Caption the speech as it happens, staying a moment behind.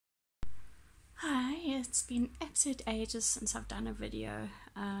It's been absolute ages since I've done a video.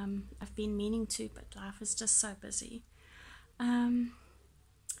 I've been meaning to, but life is just so busy. I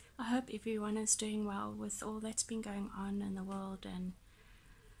hope everyone is doing well with all that's been going on in the world and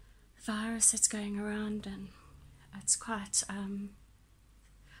the virus that's going around, and it's quite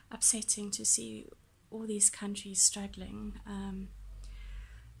upsetting to see all these countries struggling.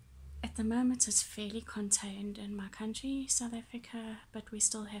 At the moment it's fairly contained in my country, South Africa, but we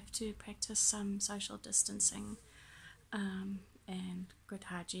still have to practice some social distancing and good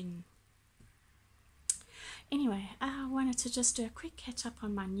hygiene. Anyway, I wanted to just do a quick catch up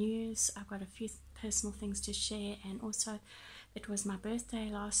on my news. I've got a few personal things to share, and also it was my birthday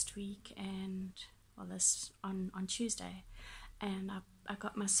last week, and this on Tuesday, and I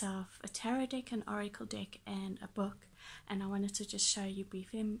got myself a tarot deck, an oracle deck, and a book, and I wanted to just show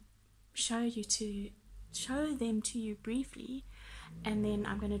them to you briefly, and then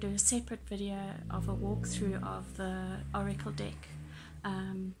I'm going to do a separate video of a walkthrough of the oracle deck.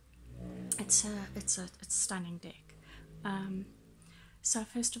 It's a stunning deck. So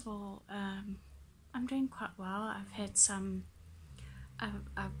first of all, I'm doing quite well.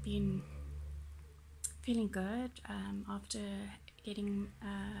 I've been feeling good after getting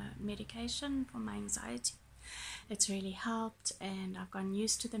medication for my anxiety. It's really helped, and I've gotten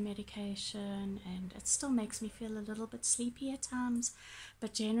used to the medication, and it still makes me feel a little bit sleepy at times,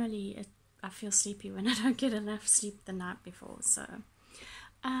 but generally I feel sleepy when I don't get enough sleep the night before. So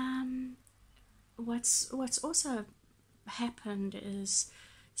what's also happened is,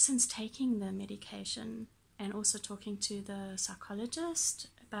 since taking the medication and also talking to the psychologist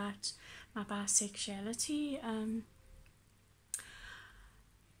about my bisexuality,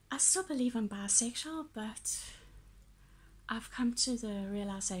 I still believe I'm bisexual, but I've come to the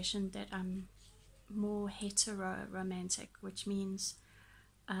realization that I'm more hetero-romantic, which means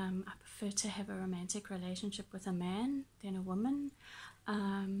I prefer to have a romantic relationship with a man than a woman.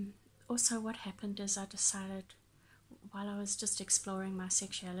 Also, what happened is I decided, while I was just exploring my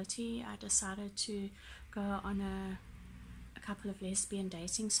sexuality, I decided to go on a couple of lesbian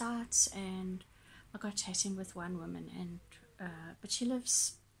dating sites, and I got chatting with one woman, and but she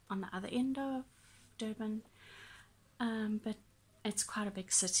lives on the other end of Durban, but it's quite a big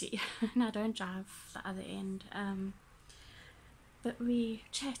city and I don't drive the other end, but we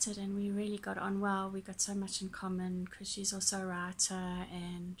chatted and we really got on well. We got so much in common because she's also a writer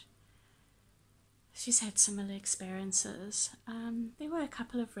and she's had similar experiences. There were a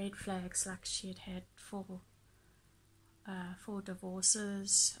couple of red flags, like she had four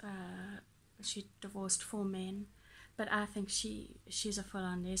divorces. She divorced 4 men, but I think she's a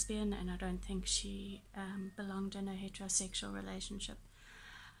full-on lesbian, and I don't think she belonged in a heterosexual relationship.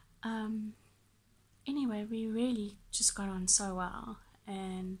 Anyway, we really just got on so well,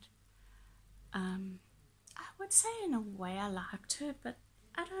 and I would say in a way I liked her, but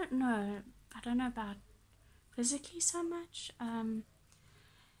I don't know about physically so much.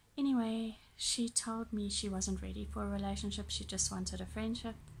 Anyway, she told me she wasn't ready for a relationship, she just wanted a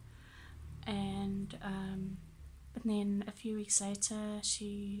friendship, and but then a few weeks later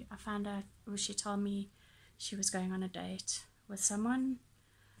she told me she was going on a date with someone,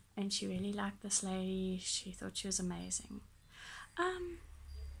 and she really liked this lady. She thought she was amazing. I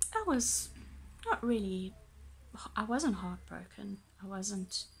wasn't heartbroken, I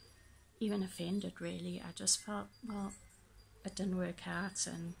wasn't even offended really. I just felt, well, it didn't work out,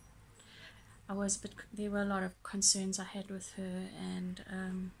 and there were a lot of concerns I had with her, and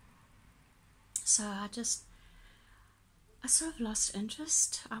so I sort of lost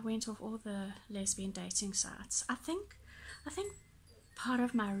interest. I went off all the lesbian dating sites. I think part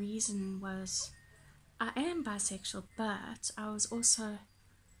of my reason was I am bisexual, but I was also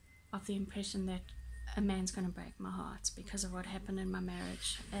of the impression that a man's going to break my heart because of what happened in my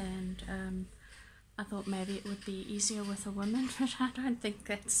marriage, and I thought maybe it would be easier with a woman, but I don't think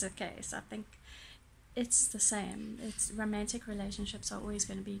that's the case. I think it's the same. Romantic relationships are always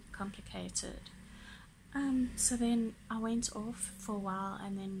going to be complicated. So then I went off for a while,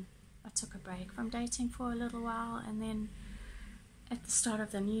 and then I took a break from dating for a little while, and then at the start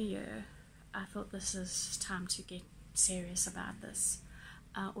of the new year I thought this is time to get serious about this.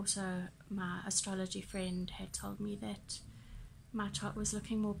 Also, my astrology friend had told me that my chart was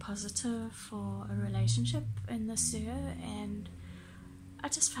looking more positive for a relationship in this year, and I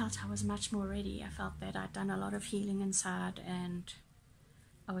just felt I was much more ready. I felt that I'd done a lot of healing inside and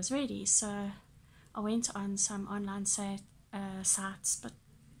I was ready. So I went on some online sites, but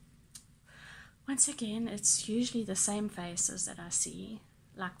once again, it's usually the same faces that I see.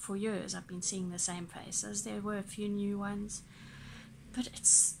 Like for years I've been seeing the same faces. There were a few new ones, but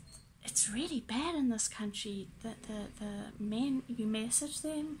it's it's really bad in this country that the men, you message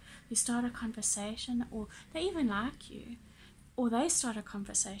them, you start a conversation, or they even like you, or they start a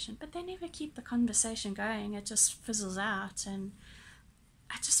conversation, but they never keep the conversation going. It just fizzles out, and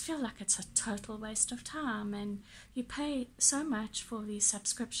I just feel like it's a total waste of time. And you pay so much for these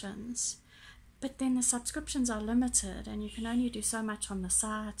subscriptions, but then the subscriptions are limited, and you can only do so much on the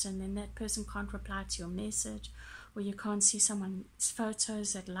site, and then that person can't reply to your message, or you can't see someone's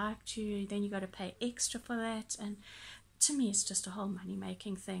photos that liked you, then you got to pay extra for that. And to me, it's just a whole money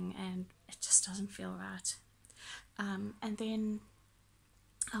making thing, and it just doesn't feel right. And then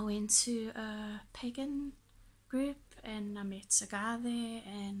I went to a pagan group, and I met a guy there,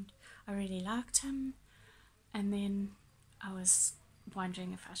 and I really liked him. And then I was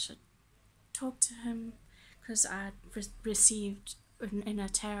wondering if I should talk to him, because I received in a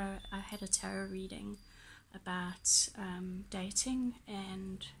tarot, I had a tarot reading about dating,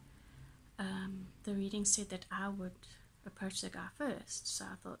 and the reading said that I would approach the guy first. So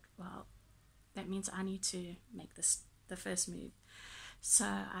I thought, well, that means I need to make this the first move. So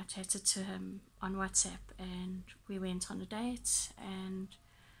I chatted to him on WhatsApp, and we went on a date, and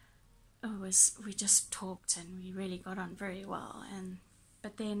we just talked, and we really got on very well.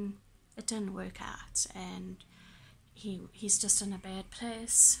 But then it didn't work out, and he's just in a bad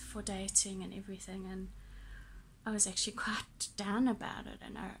place for dating and everything. And I was actually quite down about it,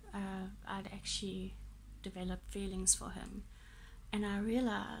 and I'd actually developed feelings for him. And I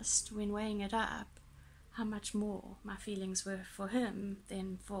realized when weighing it up how much more my feelings were for him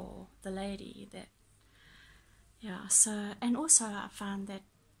than for the lady. And also I found that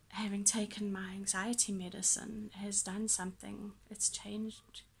having taken my anxiety medicine has done something. It's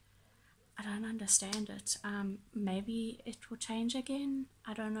changed. I don't understand it. Maybe it will change again.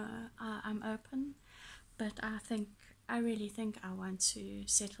 I don't know. I'm open. But I really think I want to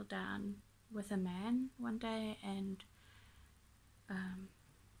settle down with a man one day, and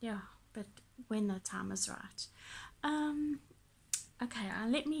but when the time is right. Okay,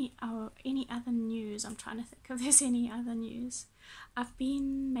 any other news? I'm trying to think if there's any other news. I've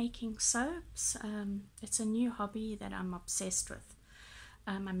been making soaps. It's a new hobby that I'm obsessed with.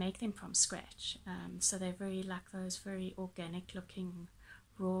 I make them from scratch. So they're very like those very organic looking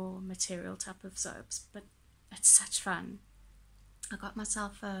raw material type of soaps, but it's such fun. I got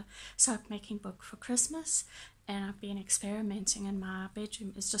myself a soap making book for Christmas, and I've been experimenting, and my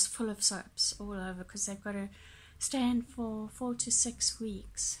bedroom is just full of soaps all over, because they've got to stand for 4 to 6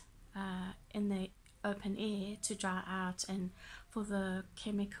 weeks in the open air to dry out, and for the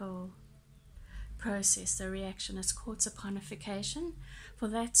chemical process, the reaction is called saponification. For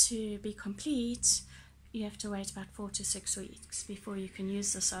that to be complete, you have to wait about 4 to 6 weeks before you can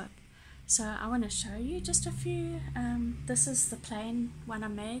use the soap. So I want to show you just a few. This is the plain one I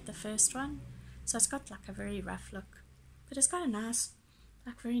made, the first one. So it's got like a very rough look, but it's got a nice,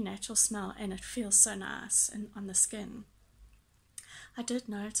 like very natural smell, and it feels so nice on the skin. I did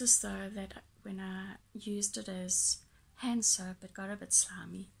notice though that when I used it as hand soap, it got a bit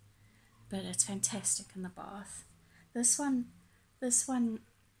slimy, but it's fantastic in the bath. This one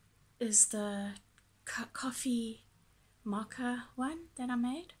is the coffee mocha one that I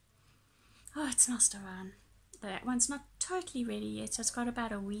made. Oh, it smells divine. That one's not totally ready yet, so it's got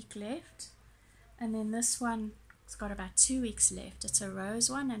about a week left. And then this one, it's got about 2 weeks left. It's a rose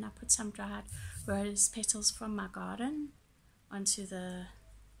one, and I put some dried rose petals from my garden onto the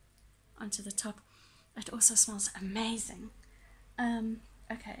top. It also smells amazing.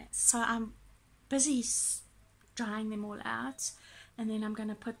 Okay, so I'm busy drying them all out, and then I'm going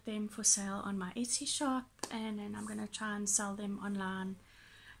to put them for sale on my Etsy shop, and then I'm going to try and sell them online.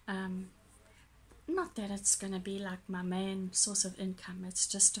 Not that it's going to be like my main source of income. It's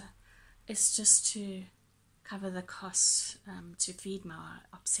just to cover the costs to feed my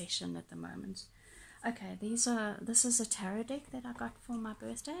obsession at the moment. Okay, this is a tarot deck that I got for my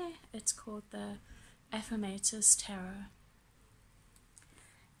birthday. It's called the Affirmators Tarot.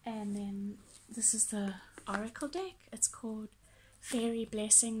 And then this is the Oracle deck. It's called Fairy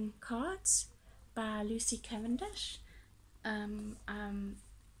Blessing Cards by Lucy Cavendish.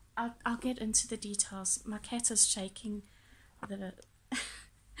 I'll get into the details. My cat is shaking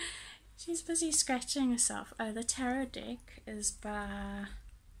she's busy scratching herself. Oh, the tarot deck is by,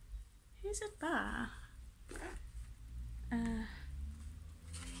 who's it by?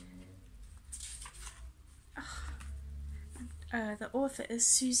 The author is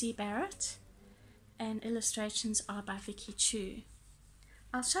Susie Barrett, and illustrations are by Vicky Chu.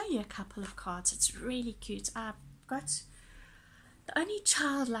 I'll show you a couple of cards. It's really cute. I've got the only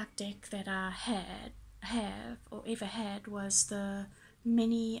childlike deck that I have or ever had was the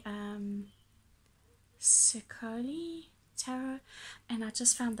mini Sicoli tarot, and I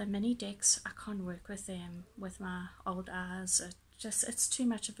just found the mini decks, I can't work with them with my old eyes. It's too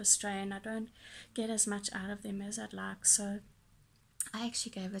much of a strain. I don't get as much out of them as I'd like, so I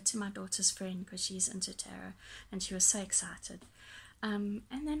actually gave it to my daughter's friend because she's into tarot, and she was so excited. And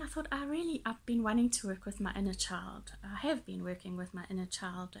then I thought, I've been wanting to work with my inner child. I have been working with my inner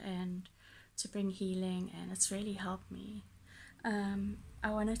child and to bring healing, and it's really helped me. I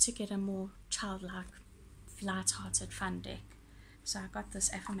wanted to get a more childlike, light-hearted, fun deck. So I got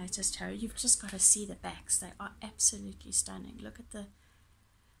this Affirmators Tarot. You've just got to see the backs. They are absolutely stunning. Look at the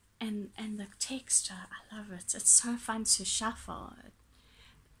and the texture. I love it. It's so fun to shuffle.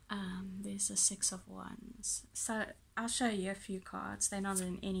 There's a 6 of Wands. So I'll show you a few cards. They're not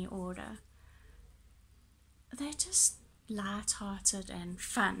in any order. They're just light-hearted and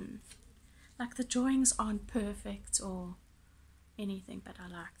fun. Like the drawings aren't perfect or anything, but I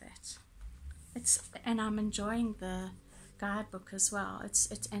like that. And I'm enjoying the guidebook as well. It's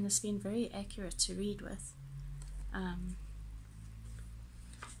been very accurate to read with.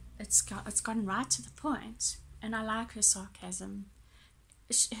 It's gotten right to the point, and I like her sarcasm.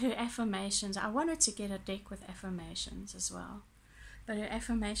 Her affirmations, I wanted to get a deck with affirmations as well, but her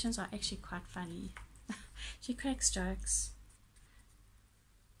affirmations are actually quite funny. She cracks jokes.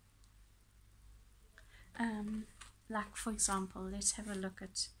 Like, for example, let's have a look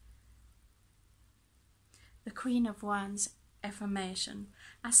at the Queen of Wands affirmation.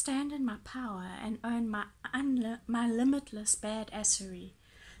 I stand in my power and own my limitless badassery.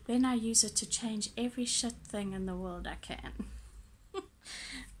 Then I use it to change every shit thing in the world I can.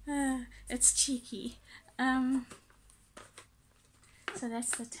 It's cheeky. So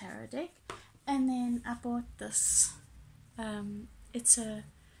that's the tarot deck. And then I bought this.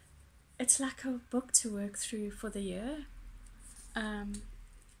 It's like a book to work through for the year.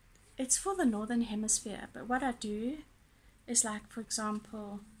 It's for the Northern Hemisphere, but what I do is, like, for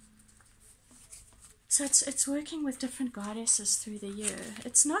example, so it's working with different goddesses through the year.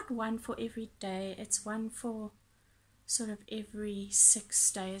 It's not one for every day, it's one for sort of every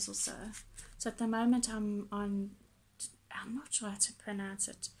 6 days or so. So at the moment I'm not sure how to pronounce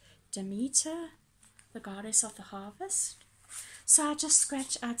it, Demeter, the goddess of the harvest. So I just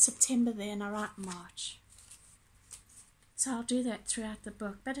scratch out September there and I write March. So I'll do that throughout the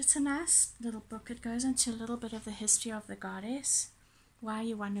book. But it's a nice little book. It goes into a little bit of the history of the goddess, why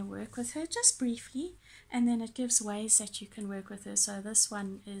you want to work with her, just briefly. And then it gives ways that you can work with her. So this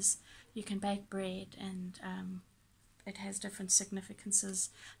one is you can bake bread, and it has different significances.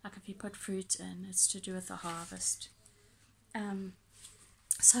 Like if you put fruit in, it's to do with the harvest.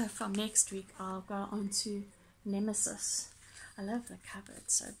 So from next week, I'll go on to Nemesis. I love the cover.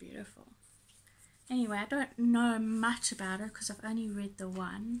 It's so beautiful. Anyway, I don't know much about it because I've only read the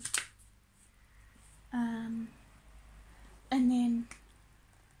one. And then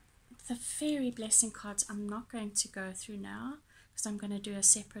the fairy blessing cards I'm not going to go through now because I'm going to do a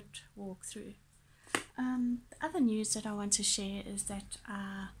separate walkthrough. The other news that I want to share is that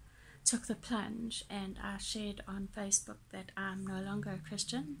I took the plunge and I shared on Facebook that I'm no longer a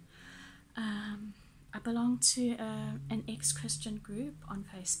Christian. I belong to an ex-Christian group on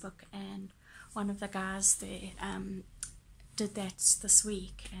Facebook, and one of the guys there did that this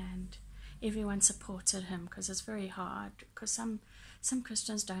week, and everyone supported him because it's very hard, because some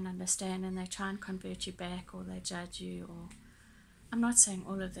Christians don't understand and they try and convert you back, or they judge you, or I'm not saying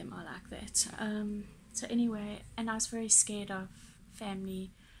all of them are like that. So anyway, and I was very scared of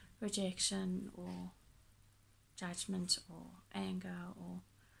family rejection or judgment or anger, or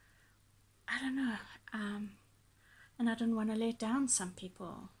I don't know, and I didn't want to let down some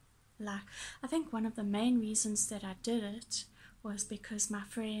people. Like, I think one of the main reasons that I did it was because my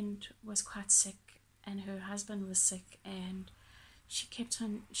friend was quite sick and her husband was sick, and she kept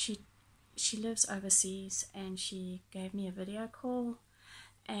on, she lives overseas, and she gave me a video call,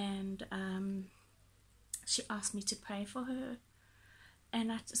 and she asked me to pray for her, and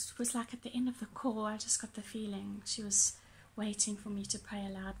I just was like, at the end of the call, I just got the feeling she was waiting for me to pray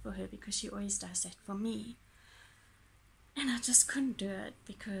aloud for her, because she always does that for me. And I just couldn't do it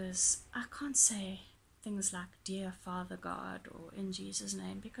because I can't say things like "Dear Father God" or "In Jesus'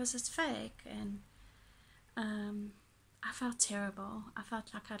 name" because it's fake, and I felt terrible. I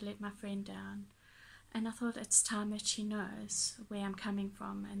felt like I'd let my friend down, and I thought it's time that she knows where I'm coming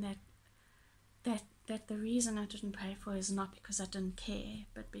from, and that the reason I didn't pray for her is not because I didn't care,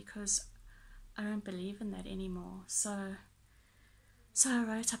 but because I don't believe in that anymore. So I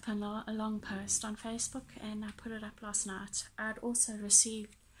wrote up a long post on Facebook, and I put it up last night. I'd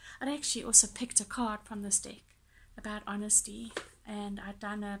actually also picked a card from this deck about honesty, and I'd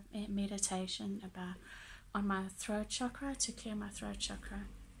done a meditation on my throat chakra, to clear my throat chakra.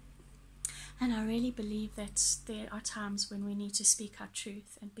 And I really believe that there are times when we need to speak our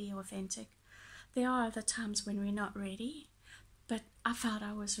truth and be authentic. There are other times when we're not ready, but I felt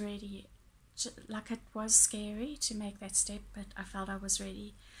I was ready. Like, it was scary to make that step, but I felt I was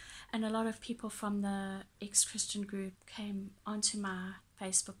ready. And a lot of people from the ex-Christian group came onto my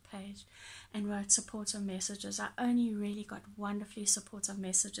Facebook page and wrote supportive messages. I only really got wonderfully supportive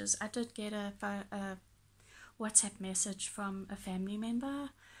messages. I did get a WhatsApp message from a family member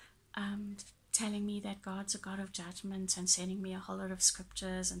telling me that God's a God of judgment, and sending me a whole lot of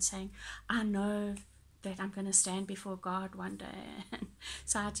scriptures and saying, I know that I'm going to stand before God one day.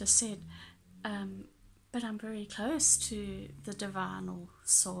 So I just said, but I'm very close to the divine or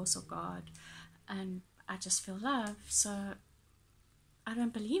source or God, and I just feel love, so I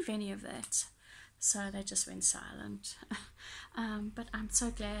don't believe any of that. So they just went silent. But I'm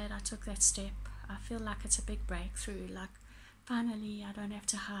so glad I took that step. I feel like it's a big breakthrough. Like, finally I don't have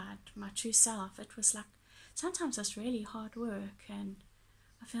to hide my true self. It was like, sometimes it's really hard work, and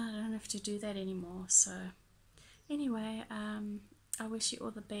I feel I don't have to do that anymore. So anyway, I wish you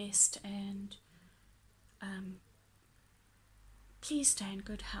all the best, and please stay in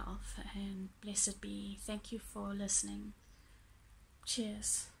good health, and blessed be. Thank you for listening.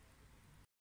 Cheers.